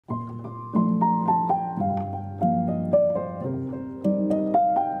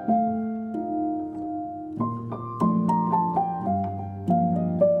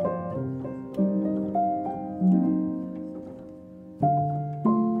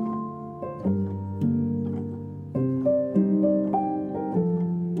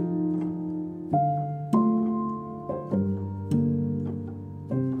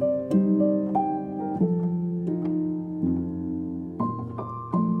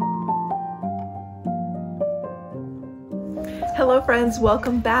Hello friends,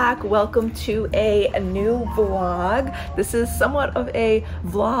 welcome back. Welcome to a new vlog. This is somewhat of a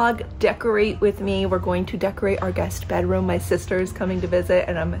vlog decorate with me. We're going to decorate our guest bedroom. My sister is coming to visit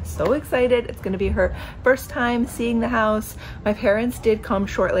and I'm so excited. It's going to be her first time seeing the house. My parents did come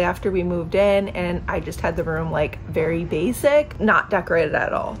shortly after we moved in and I just had the room like very basic, not decorated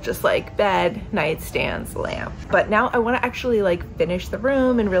at all, just like bed, nightstands, lamp. But now I want to actually like finish the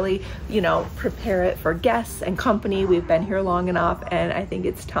room and really, you know, prepare it for guests and company. We've been here long enough and I think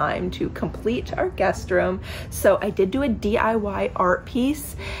it's time to complete our guest room. So I did do a DIY art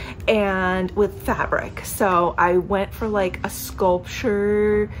piece and with fabric. So I went for like a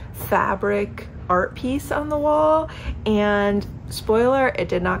sculpture fabric art piece on the wall, and spoiler, it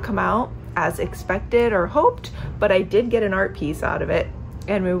did not come out as expected or hoped, but I did get an art piece out of it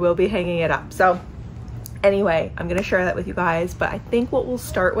and we will be hanging it up. So anyway, I'm gonna share that with you guys, but I think what we'll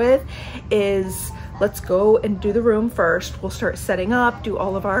start with is let's go and do the room first. We'll start setting up, do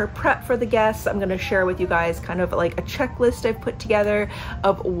all of our prep for the guests. I'm gonna share with you guys kind of like a checklist I've put together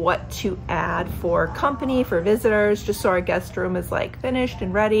of what to add for company, for visitors, just so our guest room is like finished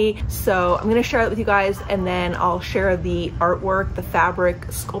and ready. So I'm gonna share it with you guys and then I'll share the artwork, the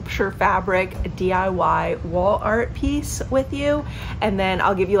fabric, sculpture fabric, DIY wall art piece with you. And then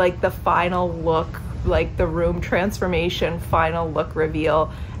I'll give you like the final look, like the room transformation, final look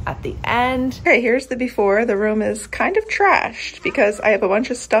reveal at the end. Okay, here's the before. The room is kind of trashed because I have a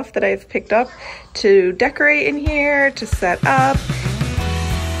bunch of stuff that I've picked up to decorate in here, to set up.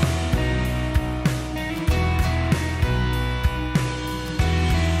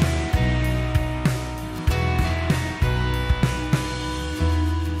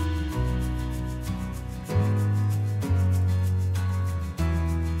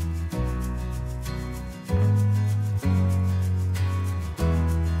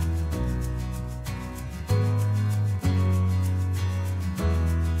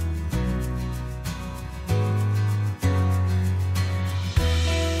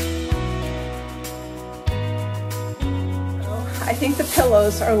 I think the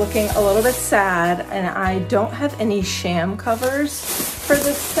pillows are looking a little bit sad and I don't have any sham covers for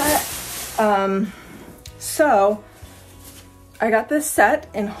this set. So I got this set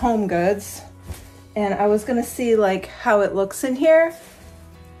in Home Goods and I was gonna see like how it looks in here.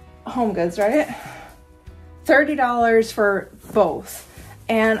 Home Goods, right? $30 for both.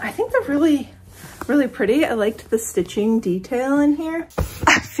 And I think they're really pretty. I liked the stitching detail in here.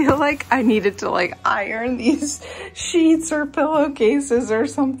 I feel like I needed to like iron these sheets or pillowcases or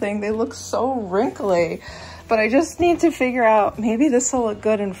something. They look so wrinkly, but I just need to figure out, maybe this will look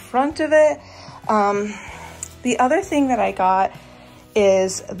good in front of it. The other thing that I got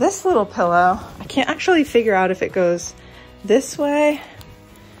is this little pillow. I can't actually figure out if it goes this way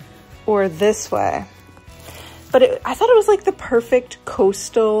or this way. But I thought it was like the perfect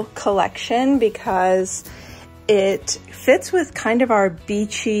coastal collection because it fits with kind of our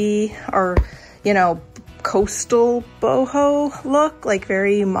beachy or, you know, coastal boho look, like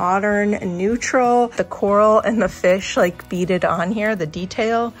very modern and neutral. The coral and the fish like beaded on here, the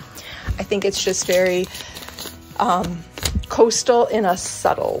detail. I think it's just very coastal in a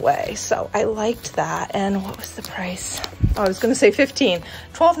subtle way. So I liked that. And what was the price? Oh, I was gonna say $12.99.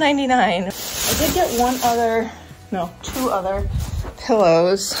 I did get two other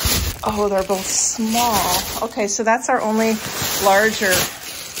pillows. Oh, they're both small. Okay, so that's our only larger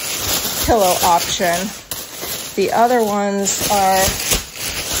pillow option. The other ones are,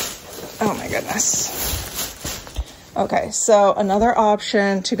 oh my goodness. Okay, so another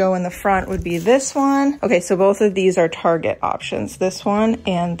option to go in the front would be this one. Okay, so both of these are Target options, this one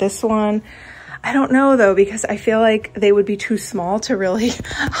and this one. I don't know though, because I feel like they would be too small to really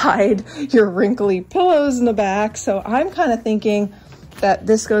hide your wrinkly pillows in the back. So I'm kind of thinking that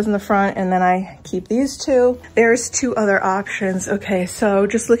this goes in the front and then I keep these two. There's two other options. Okay, so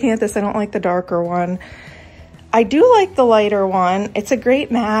just looking at this, I don't like the darker one. I do like the lighter one. It's a great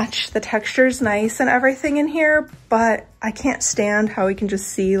match. The texture's nice and everything in here, but I can't stand how we can just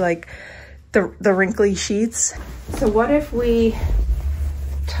see like the wrinkly sheets. So what if we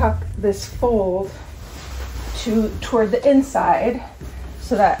tuck this fold toward the inside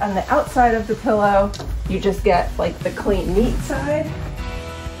so that on the outside of the pillow you just get like the clean neat side.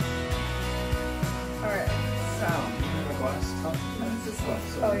 All right, so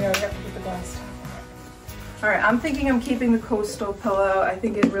oh yeah, we have to put the glass top. All right, I'm thinking I'm keeping the coastal pillow. I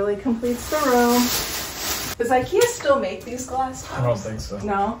think it really completes the room. Does IKEA still make these glass tops? I don't think so.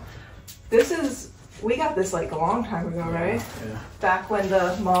 No, this is. We got this like a long time ago, right? Yeah. Back when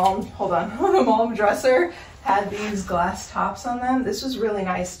the mom, the mom dresser had these glass tops on them. This was really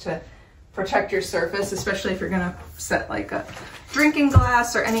nice to protect your surface, especially if you're gonna set like a drinking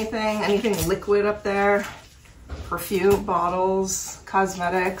glass or anything liquid up there. Perfume bottles,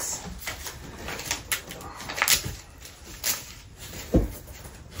 cosmetics.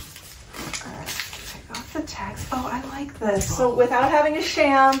 Take off the tags. Oh, I like this. So without having a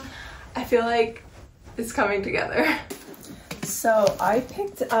sham, I feel like it's coming together. So I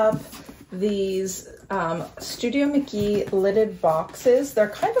picked up these Studio McGee lidded boxes. They're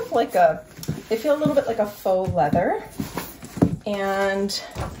kind of like they feel a little bit like a faux leather. And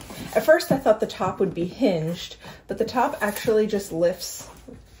at first I thought the top would be hinged, but the top actually just lifts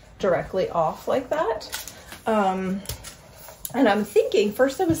directly off like that. And I'm thinking,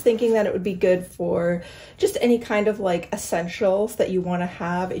 first I was thinking that it would be good for just any kind of like essentials that you want to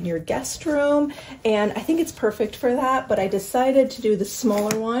have in your guest room. And I think it's perfect for that, but I decided to do the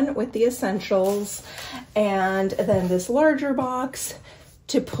smaller one with the essentials and then this larger box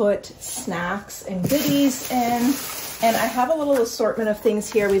to put snacks and goodies in. And I have a little assortment of things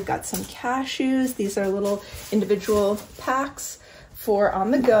here. We've got some cashews. These are little individual packs for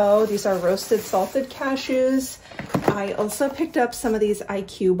on the go. These are roasted salted cashews. I also picked up some of these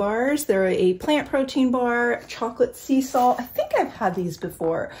IQ bars. They're a plant protein bar, chocolate sea salt. I think I've had these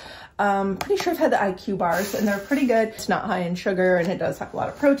before. Pretty sure I've had the IQ bars and they're pretty good. It's not high in sugar and it does have a lot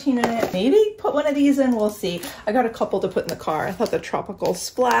of protein in it. Maybe put one of these in, we'll see. I got a couple to put in the car. I thought the tropical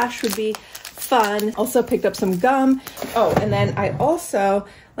splash would be fun. Also picked up some gum. Oh, and then I also,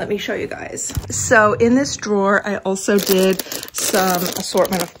 let me show you guys. So in this drawer, I also did some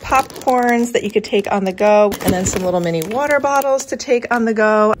assortment of popcorns that you could take on the go, and then some little mini water bottles to take on the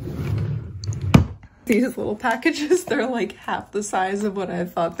go. These little packages, they're like half the size of what I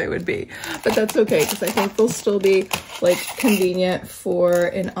thought they would be, but that's okay because I think they'll still be like convenient for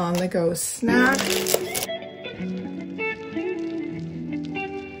an on-the-go snack.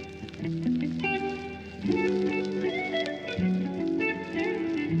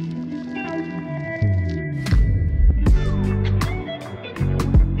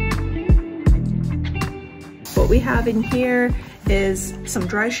 What we have in here is some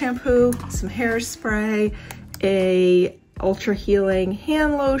dry shampoo, some hairspray, a ultra healing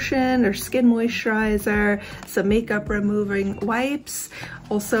hand lotion or skin moisturizer, some makeup removing wipes,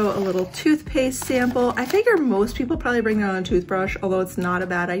 also a little toothpaste sample. I figure most people probably bring their own toothbrush, although it's not a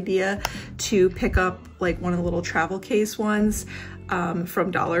bad idea to pick up like one of the little travel case ones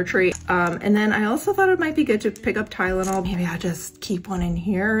from Dollar Tree. And then I also thought it might be good to pick up Tylenol. Maybe I'll just keep one in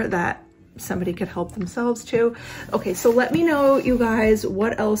here that somebody could help themselves too. Okay, so let me know, you guys,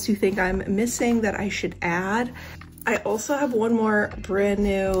 what else you think I'm missing that I should add. I also have one more brand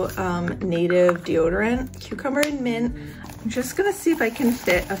new native deodorant, cucumber and mint. I'm just gonna see if I can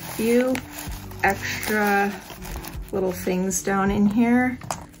fit a few extra little things down in here.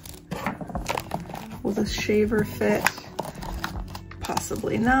 Will the shaver fit?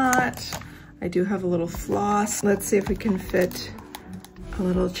 Possibly not. I do have a little floss. Let's see if we can fit a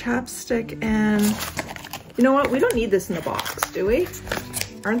little chapstick in. You know what? We don't need this in the box, do we?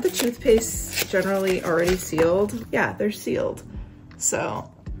 Aren't the toothpastes generally already sealed? Yeah, they're sealed. So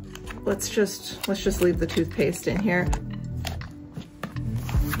let's just leave the toothpaste in here.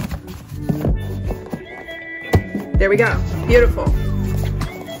 There we go. Beautiful.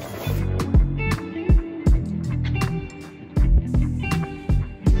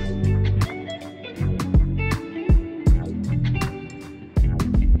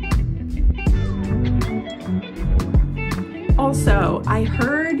 Also, I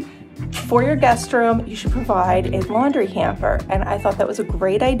heard for your guest room, you should provide a laundry hamper. And I thought that was a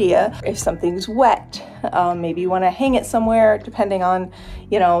great idea. If something's wet, maybe you want to hang it somewhere, depending on,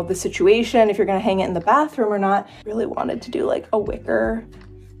 you know, the situation, if you're going to hang it in the bathroom or not. Really wanted to do like a wicker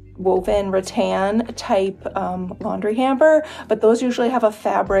woven rattan type laundry hamper, but those usually have a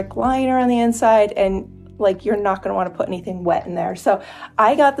fabric liner on the inside, and like you're not going to want to put anything wet in there. So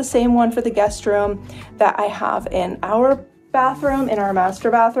I got the same one for the guest room that I have in our bathroom, in our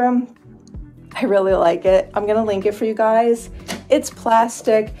master bathroom. I really like it. I'm gonna link it for you guys. It's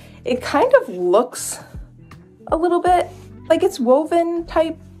plastic. It kind of looks a little bit like it's woven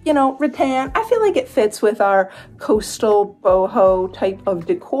type, you know, rattan. I feel like it fits with our coastal boho type of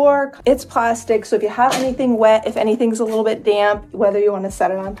decor. It's plastic, so if you have anything wet, if anything's a little bit damp, whether you want to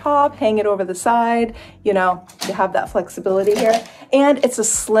set it on top, hang it over the side, you know, you have that flexibility here. And it's a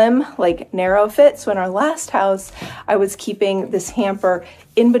slim, like narrow fit. So in our last house, I was keeping this hamper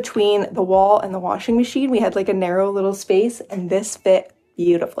in between the wall and the washing machine. We had like a narrow little space, and this fit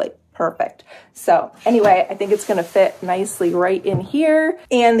beautifully. perfect. So anyway, I think it's gonna fit nicely right in here.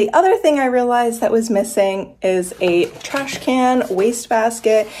 And the other thing I realized that was missing is a trash can,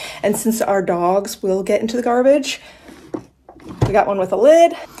 wastebasket. And since our dogs will get into the garbage, we got one with a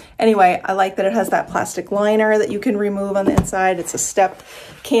lid. Anyway, I like that it has that plastic liner that you can remove on the inside. It's a step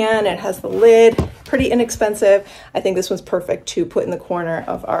can, it has the lid, pretty inexpensive. I think this one's perfect to put in the corner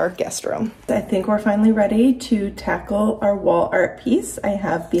of our guest room. I think we're finally ready to tackle our wall art piece I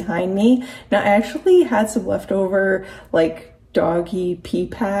have behind me. Now I actually had some leftover like doggy pee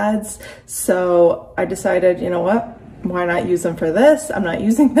pads. So I decided, you know what? Why not use them for this? I'm not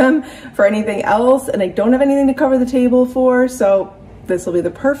using them for anything else, and I don't have anything to cover the table for, so this will be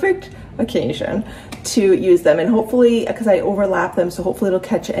the perfect occasion to use them. And hopefully, because I overlap them, so hopefully it'll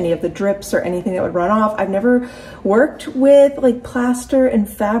catch any of the drips or anything that would run off. I've never worked with like plaster and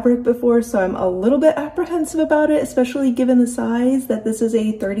fabric before, so I'm a little bit apprehensive about it, especially given the size that this is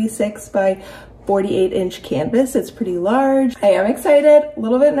a 36 by 48-inch canvas. It's pretty large. I am excited, a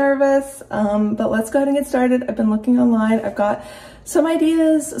little bit nervous, but let's go ahead and get started. I've been looking online. I've got some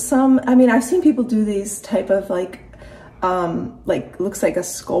ideas, I mean, I've seen people do these type of like looks like a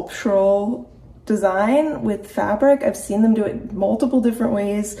sculptural design with fabric. I've seen them do it multiple different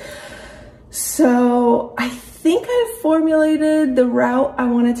ways. So I think I've formulated the route I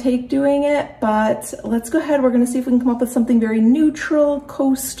want to take doing it, but let's go ahead. We're going to see if we can come up with something very neutral,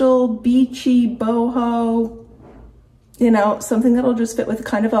 coastal, beachy, boho, you know, something that'll just fit with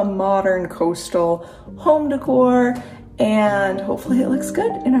kind of a modern coastal home decor, and hopefully it looks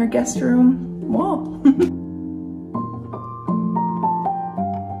good in our guest room wall.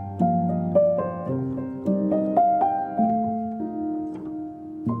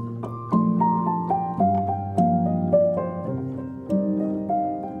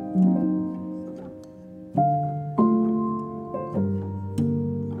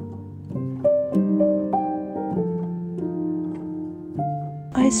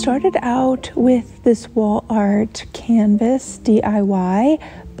 I started out with this wall art canvas DIY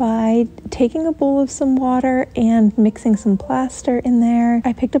by taking a bowl of some water and mixing some plaster in there.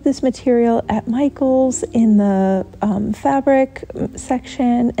 I picked up this material at Michael's in the fabric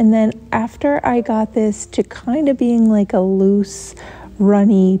section, and then after I got this to kind of being like a loose,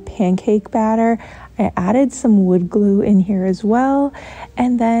 runny pancake batter, I added some wood glue in here as well,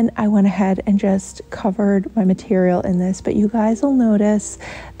 and then I went ahead and just covered my material in this. But you guys will notice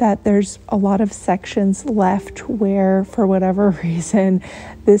that there's a lot of sections left where, for whatever reason,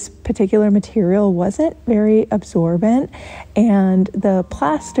 this particular material wasn't very absorbent, and the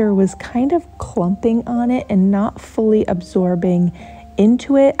plaster was kind of clumping on it and not fully absorbing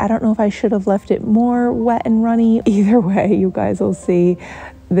into it. I don't know if I should have left it more wet and runny. Either way, you guys will see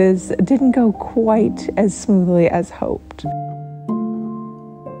this didn't go quite as smoothly as hoped.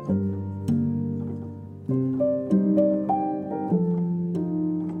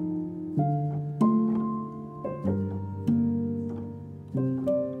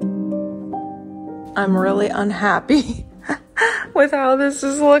 I'm really unhappy with how this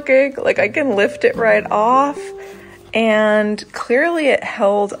is looking. Like, I can lift it right off, and clearly it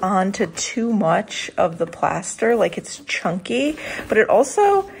held on to too much of the plaster, like it's chunky, but it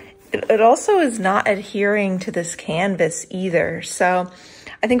also is not adhering to this canvas either. So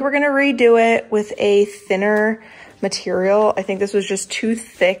I think we're gonna redo it with a thinner material. I think this was just too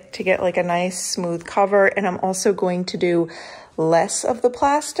thick to get like a nice smooth cover, and I'm also going to do less of the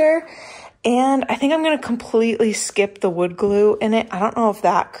plaster. And I think I'm gonna completely skip the wood glue in it. I don't know if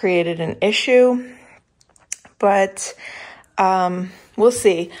that created an issue, but we'll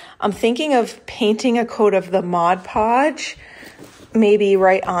see. I'm thinking of painting a coat of the Mod Podge, maybe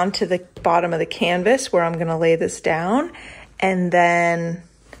right onto the bottom of the canvas where I'm gonna lay this down, and then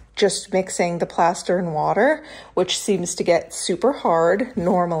just mixing the plaster and water, which seems to get super hard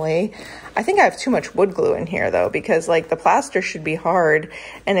normally. I think I have too much wood glue in here though, because like the plaster should be hard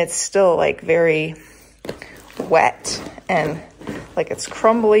and it's still like very wet and like it's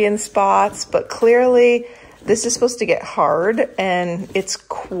crumbly in spots, but clearly this is supposed to get hard and it's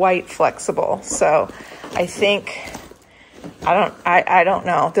quite flexible. So I think, I don't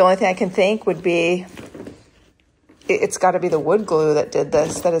know. The only thing I can think would be it's got to be the wood glue that did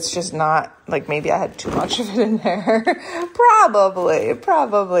this, that it's just not, like maybe I had too much of it in there.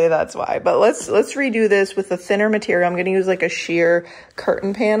 Probably that's why. But let's redo this with a thinner material. I'm going to use like a sheer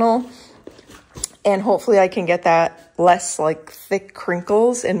curtain panel, and hopefully I can get that less like thick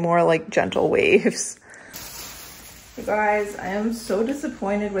crinkles and more like gentle waves. You guys, I am so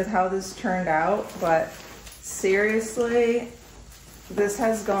disappointed with how this turned out, but seriously, this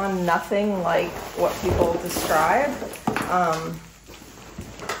has gone nothing like what people describe.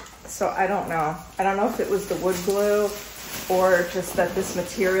 So I don't know. I don't know if it was the wood glue or just that this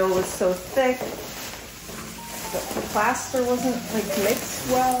material was so thick that the plaster wasn't like mixed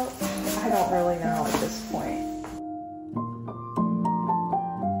well. I don't really know at this point.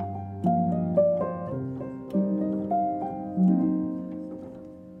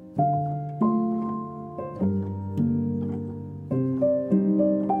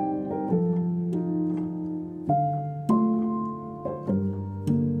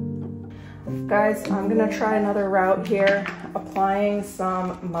 Guys, I'm gonna try another route here, applying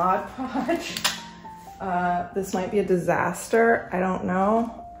some Mod Podge. This might be a disaster, I don't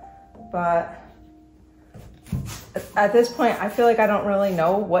know, but at this point, I feel like I don't really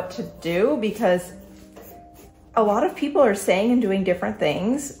know what to do because a lot of people are saying and doing different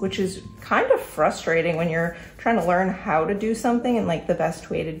things, which is kind of frustrating when you're trying to learn how to do something and like the best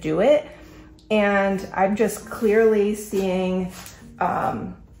way to do it. And I'm just clearly seeing,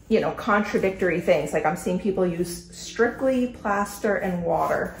 you know, contradictory things. Like I'm seeing people use strictly plaster and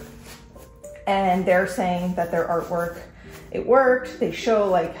water, and they're saying that their artwork, it worked. They show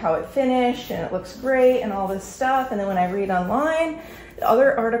like how it finished and it looks great and all this stuff. And then when I read online,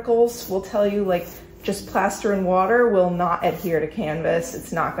 other articles will tell you like just plaster and water will not adhere to canvas.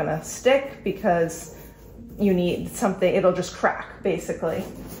 It's not gonna stick because you need something, it'll just crack basically.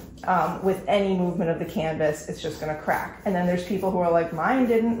 With any movement of the canvas, it's just gonna crack. And then there's people who are like, mine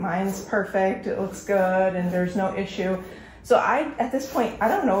didn't, mine's perfect, it looks good, and there's no issue. So at this point, I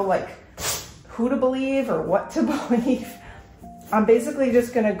don't know like who to believe or what to believe. I'm basically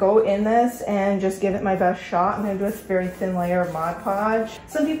just gonna go in this and just give it my best shot. I'm gonna do a very thin layer of Mod Podge.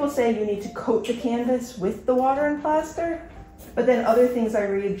 Some people say you need to coat the canvas with the water and plaster, but then other things I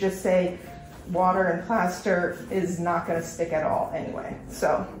read just say water and plaster is not gonna stick at all anyway.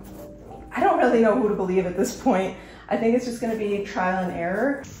 So I don't really know who to believe at this point. I think it's just gonna be trial and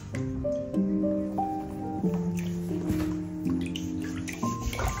error.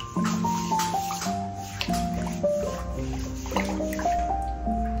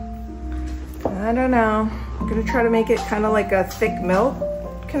 I don't know. I'm gonna try to make it kind of like a thick milk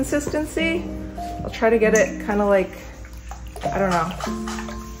consistency. I'll try to get it kind of like, I don't know,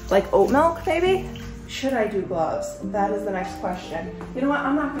 like oat milk maybe? Should I do gloves? That is the next question. You know what,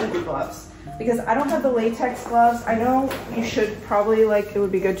 I'm not gonna do gloves because I don't have the latex gloves. I know you should probably like, it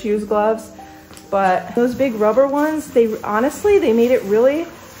would be good to use gloves, but those big rubber ones, honestly, they made it really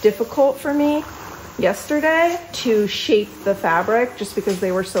difficult for me yesterday to shape the fabric just because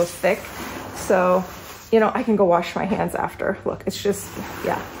they were so thick. So, you know, I can go wash my hands after. Look, it's just,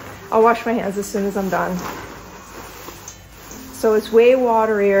 yeah, I'll wash my hands as soon as I'm done. So it's way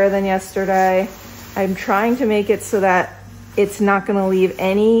waterier than yesterday. I'm trying to make it so that it's not gonna leave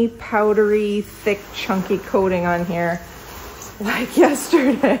any powdery, thick, chunky coating on here like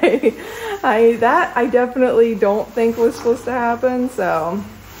yesterday. I definitely don't think was supposed to happen. So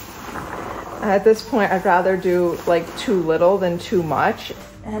at this point, I'd rather do like too little than too much.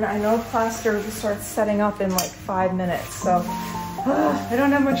 And I know plaster starts setting up in like 5 minutes, so I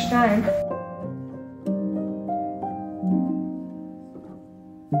don't have much time.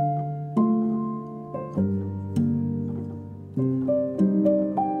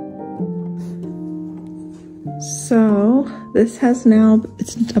 So this has now,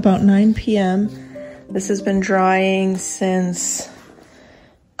 it's about 9 p.m. This has been drying since,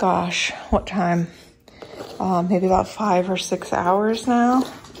 gosh, what time? Maybe about 5 or 6 hours now.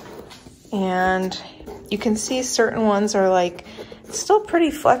 And you can see certain ones are like, still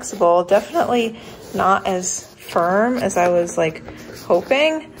pretty flexible. Definitely not as firm as I was like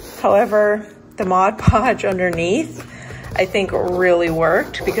hoping. However, the Mod Podge underneath, I think really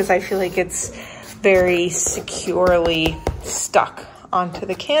worked because I feel like it's very securely stuck onto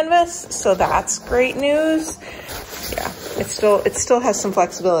the canvas. So that's great news. Yeah, it still has some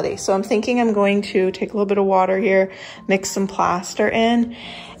flexibility. So I'm thinking I'm going to take a little bit of water here, mix some plaster in,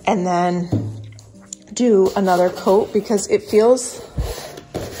 and then do another coat because it feels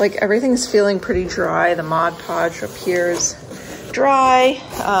like everything's feeling pretty dry. The Mod Podge up here is dry.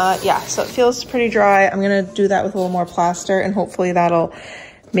 Yeah, so it feels pretty dry. I'm gonna do that with a little more plaster and hopefully that'll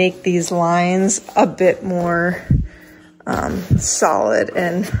make these lines a bit more solid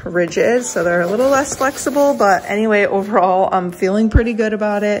and rigid, so they're a little less flexible. But anyway, overall, I'm feeling pretty good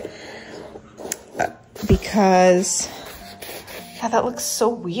about it because, yeah, that looks so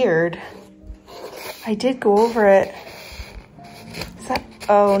weird. I did go over it. Is that,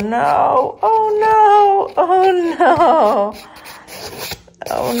 oh no, oh no, oh no,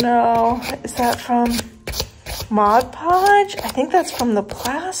 oh no. Is that from Mod Podge? I think that's from the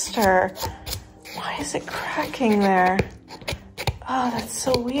plaster. Why is it cracking there? Oh, that's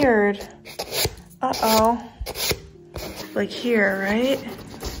so weird. Uh-oh. Like here, right?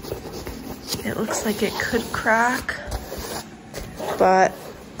 It looks like it could crack, but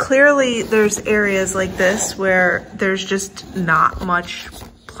clearly there's areas like this where there's just not much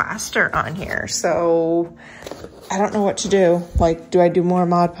plaster on here. So I don't know what to do. Like, do I do more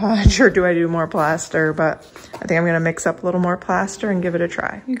Mod Podge or do I do more plaster? But I think I'm gonna mix up a little more plaster and give it a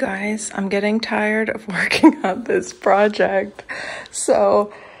try. You guys, I'm getting tired of working on this project.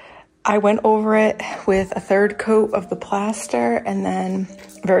 So I went over it with a third coat of the plaster and then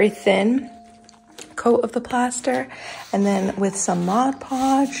very thin coat of the plaster, and then with some Mod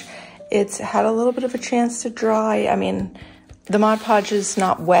Podge. It's had a little bit of a chance to dry. I mean, the Mod Podge is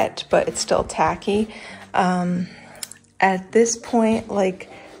not wet, but it's still tacky. At this point,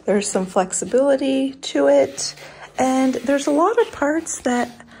 like, there's some flexibility to it, and there's a lot of parts that,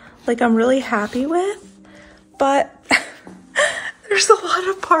 like, I'm really happy with, but there's a lot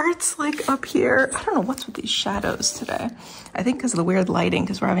of parts, like, up here. I don't know what's with these shadows today. I think because of the weird lighting,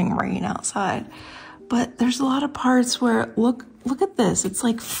 because we're having rain outside. But there's a lot of parts where, look at this. It's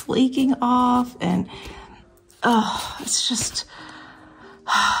like flaking off, and it's just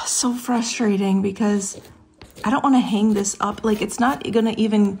so frustrating because I don't want to hang this up. Like, it's not gonna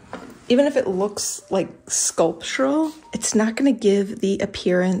even if it looks like sculptural, it's not gonna give the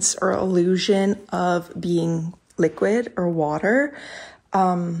appearance or illusion of being liquid or water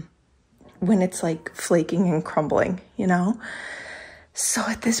when it's like flaking and crumbling, you know? So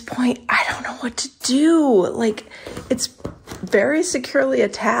at this point, I don't know what to do. Like, it's very securely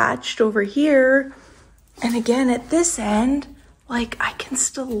attached over here. And again, at this end, like, I can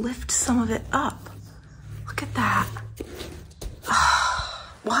still lift some of it up. Look at that.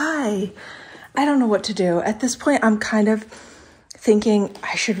 Why? I don't know what to do. At this point, I'm kind of thinking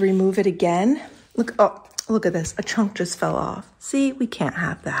I should remove it again. Look, oh, look at this. A chunk just fell off. See, we can't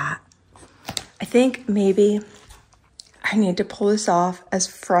have that. I think maybe I need to pull this off, as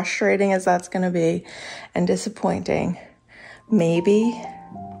frustrating as that's gonna be and disappointing. Maybe,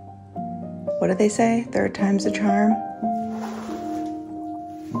 what do they say? Third time's a charm.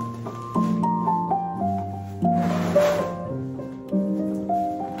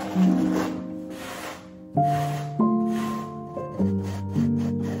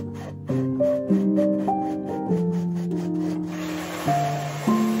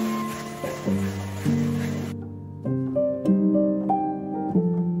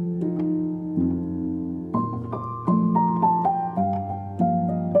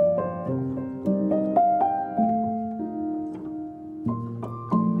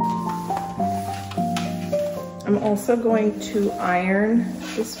 I'm also going to iron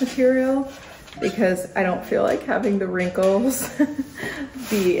this material because I don't feel like having the wrinkles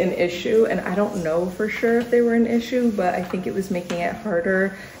be an issue, and I don't know for sure if they were an issue, but I think it was making it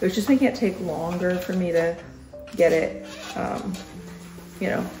harder. It was just making it take longer for me to get it, you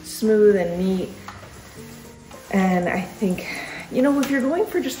know, smooth and neat. And I think, you know, if you're going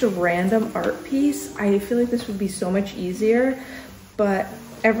for just a random art piece, I feel like this would be so much easier, but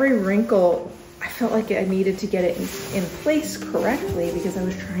every wrinkle, I felt like I needed to get it in place correctly because I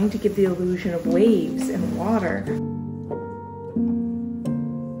was trying to give the illusion of waves and water.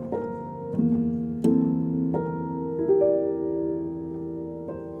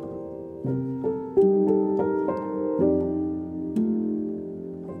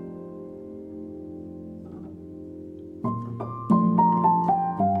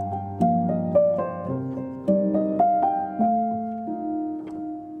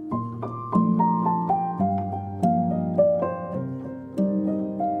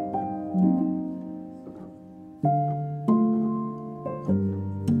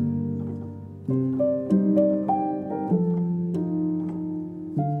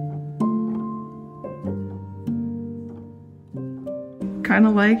 Kind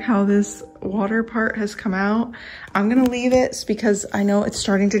of like how this water part has come out. I'm gonna leave it because I know it's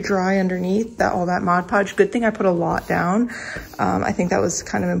starting to dry underneath all that Mod Podge. Good thing I put a lot down. I think that was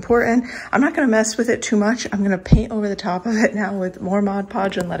kind of important. I'm not gonna mess with it too much. I'm gonna paint over the top of it now with more Mod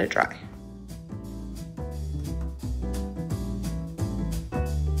Podge and let it dry.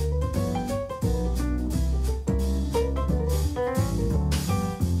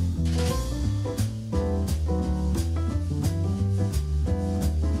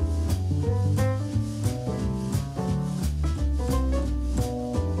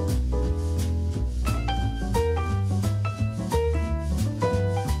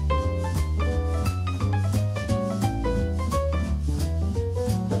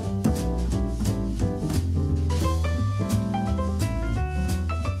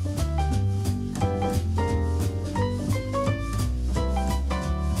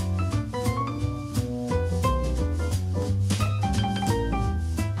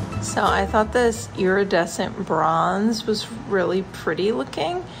 So I thought this iridescent bronze was really pretty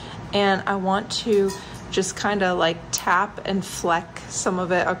looking, and I want to just kind of like tap and fleck some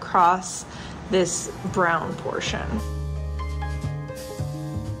of it across this brown portion.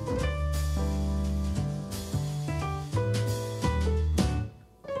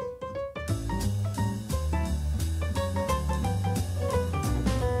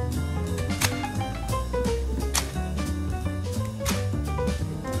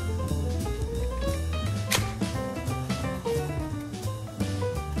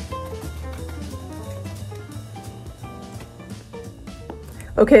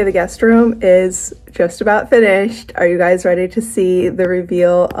 Okay, the guest room is just about finished. Are you guys ready to see the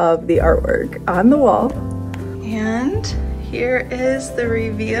reveal of the artwork on the wall? And here is the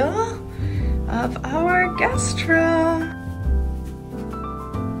reveal of our guest room.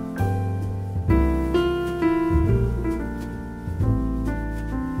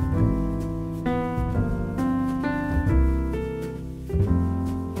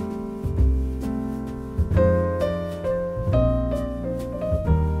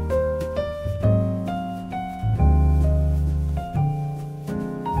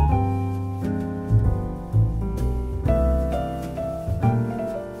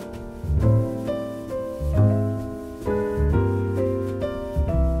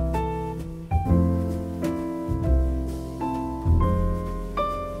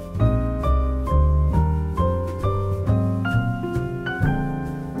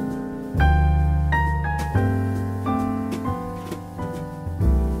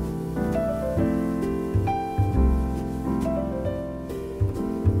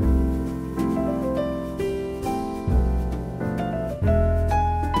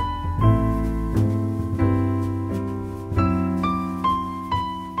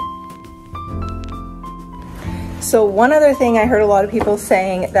 So one other thing I heard a lot of people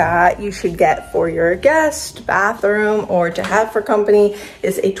saying that you should get for your guest bathroom or to have for company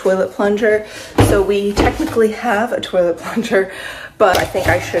is a toilet plunger. So we technically have a toilet plunger, but I think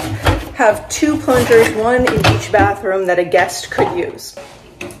I should have 2 plungers, one in each bathroom that a guest could use.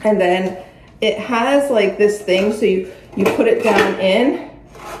 And then it has like this thing, so you put it down in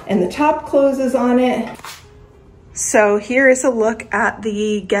and the top closes on it. So here is a look at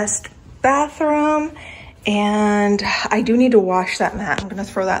the guest bathroom. And I do need to wash that mat. I'm gonna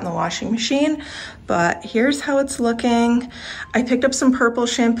throw that in the washing machine, but here's how it's looking. I picked up some purple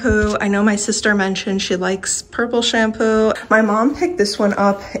shampoo. I know my sister mentioned she likes purple shampoo. My mom picked this one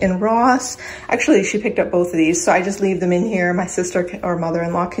up in Ross. Actually, she picked up both of these, so I just leave them in here. My sister or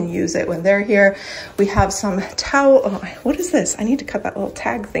mother-in-law can use it when they're here. We have some towel, oh, what is this? I need to cut that little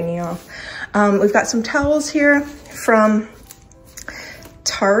tag thingy off. We've got some towels here from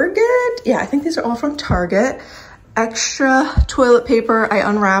Target. Yeah, I think these are all from Target. Extra toilet paper. I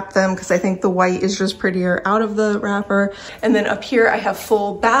unwrapped them because I think the white is just prettier out of the wrapper. And then up here I have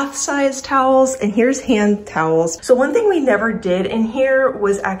full bath size towels, and here's hand towels. So one thing we never did in here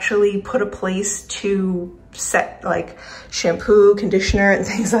was actually put a place to set like shampoo, conditioner, and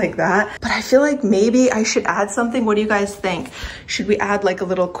things like that. But I feel like maybe I should add something. What do you guys think? Should we add like a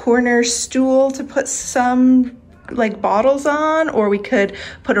little corner stool to put some like bottles on, or we could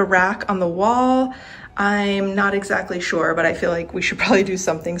put a rack on the wall? I'm not exactly sure, but I feel like we should probably do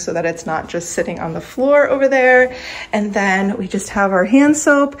something so that it's not just sitting on the floor over there. And then we just have our hand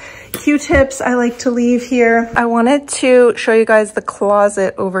soap, Q-tips I like to leave here. I wanted to show you guys the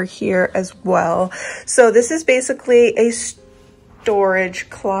closet over here as well. So this is basically a storage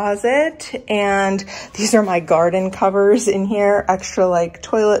closet, and these are my garden covers in here. Extra like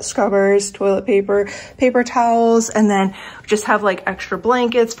toilet scrubbers, toilet paper, paper towels, and then just have like extra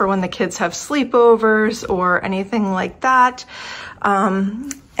blankets for when the kids have sleepovers or anything like that.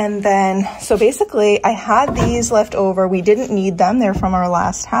 And then, so basically I had these left over. We didn't need them. They're from our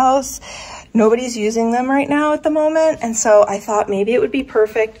last house. Nobody's using them right now at the moment, and so I thought maybe it would be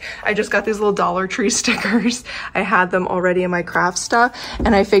perfect. I just got these little Dollar Tree stickers. I had them already in my craft stuff,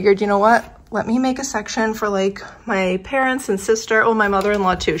 and I figured, you know what? Let me make a section for like my parents and sister. Oh, my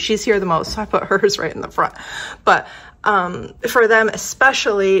mother-in-law too. She's here the most, so I put hers right in the front. But for them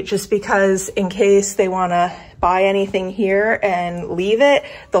especially, just because in case they want to buy anything here and leave it,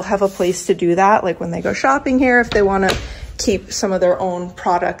 they'll have a place to do that. Like when they go shopping here, if they want to keep some of their own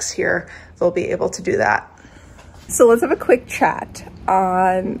products here, they'll be able to do that. So let's have a quick chat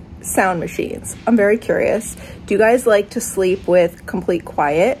on sound machines. I'm very curious. Do you guys like to sleep with complete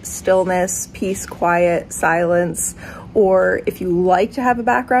quiet, stillness, peace, quiet, silence? Or if you like to have a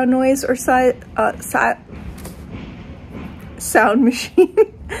background noise or sound machine,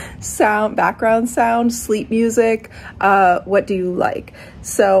 background sound, sleep music. What do you like?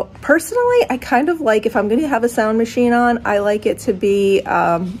 So personally, I kind of like, if I'm going to have a sound machine on, I like it to be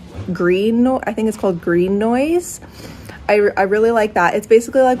green. I think it's called green noise. I really like that. It's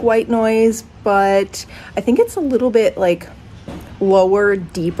basically like white noise, but I think it's a little bit like lower,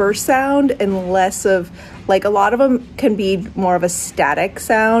 deeper sound and less of, like, a lot of them can be more of a static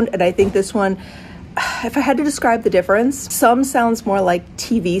sound. And I think this one, if I had to describe the difference, some sounds more like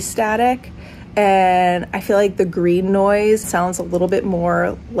TV static, and I feel like the green noise sounds a little bit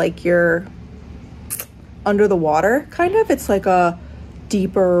more like you're under the water, kind of. It's like a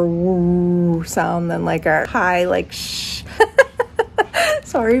deeper sound than like a high, like shh.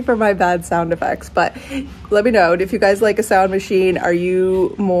 Sorry for my bad sound effects, but let me know if you guys like a sound machine. Are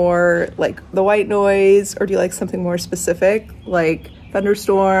you more like the white noise, or do you like something more specific, like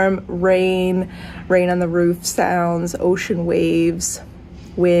thunderstorm, rain on the roof sounds, ocean waves,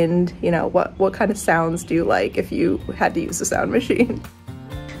 wind? You know, what kind of sounds do you like if you had to use a sound machine?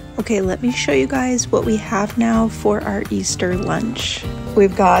 Okay, let me show you guys what we have now for our Easter lunch.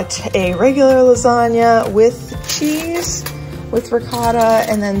 We've got a regular lasagna with cheese, with ricotta,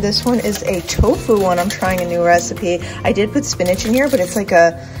 and then this one is a tofu one. I'm trying a new recipe. I did put spinach in here, but it's like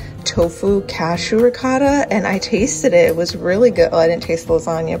a tofu cashew ricotta, and I tasted it. It was really good. Well, I didn't taste the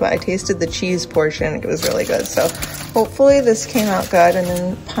lasagna, but I tasted the cheese portion. It was really good. So hopefully this came out good. And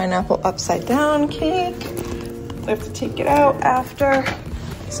then pineapple upside down cake. I have to take it out after.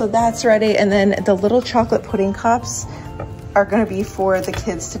 So that's ready. And then the little chocolate pudding cups are gonna be for the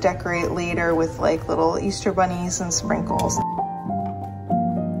kids to decorate later with like little Easter bunnies and sprinkles.